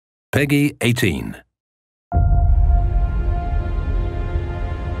Peggy 18.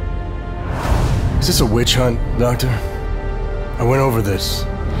 Is this a witch hunt, Doctor? I went over this.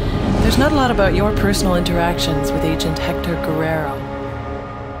 There's not a lot about your personal interactions with Agent Hector Guerrero.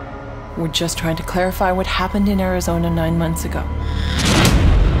 We're just trying to clarify what happened in Arizona 9 months ago.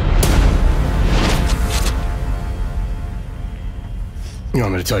 You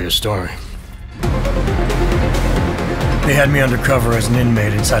want me to tell you a story? They had me undercover as an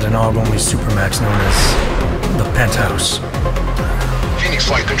inmate inside an AUG-only supermax known as the Penthouse. Phoenix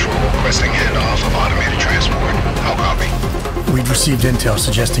Flight Control requesting handoff of automated transport. How copy? We'd received intel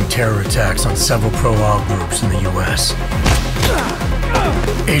suggesting terror attacks on several pro-AUG groups in the U.S.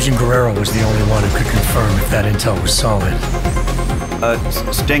 Agent Guerrero was the only one who could confirm if that intel was solid.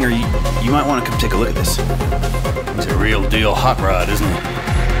 Stanger, you might want to come take a look at this. He's a real deal hot rod, isn't he?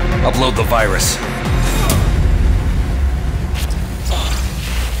 Upload the virus.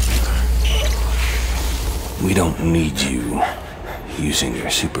 We don't need you using your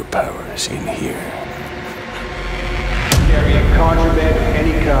superpowers in here. Carrying contraband of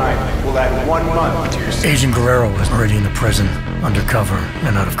any kind will add 1 month to your sentence. Agent Guerrero was already in the prison, undercover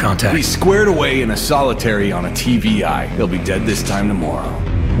and out of contact. He's squared away in a solitary on a TVI. He'll be dead this time tomorrow.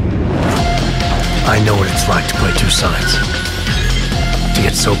 I know what it's like to play two sides. To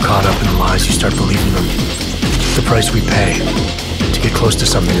get so caught up in the lies you start believing them. The price we pay to get close to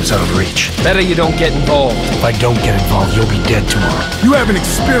something that's out of reach. Better you don't get involved. If I don't get involved, you'll be dead tomorrow. You haven't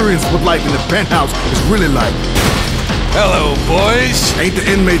experienced what life in the penthouse is really like. Hello, boys. Ain't the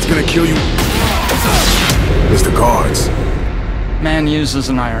inmates gonna kill you? It's the guards. Man uses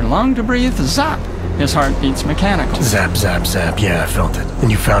an iron lung to breathe. Zap. His heart beats mechanical. Zap, zap, zap. Yeah, I felt it. And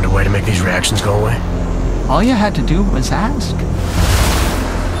you found a way to make these reactions go away? All you had to do was ask.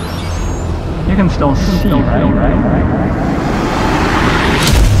 You can still see, right?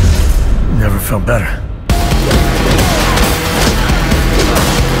 Never felt better.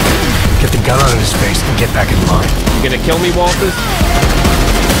 Get the gun out of his face and get back in line. You gonna kill me, Walters?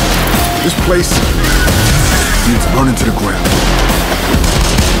 This place needs burning to the ground.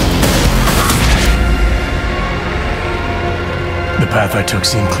 The path I took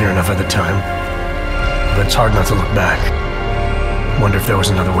seemed clear enough at the time, but it's hard not to look back. Wonder if there was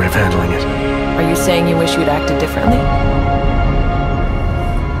another way of handling it. Are you saying you wish you'd acted differently?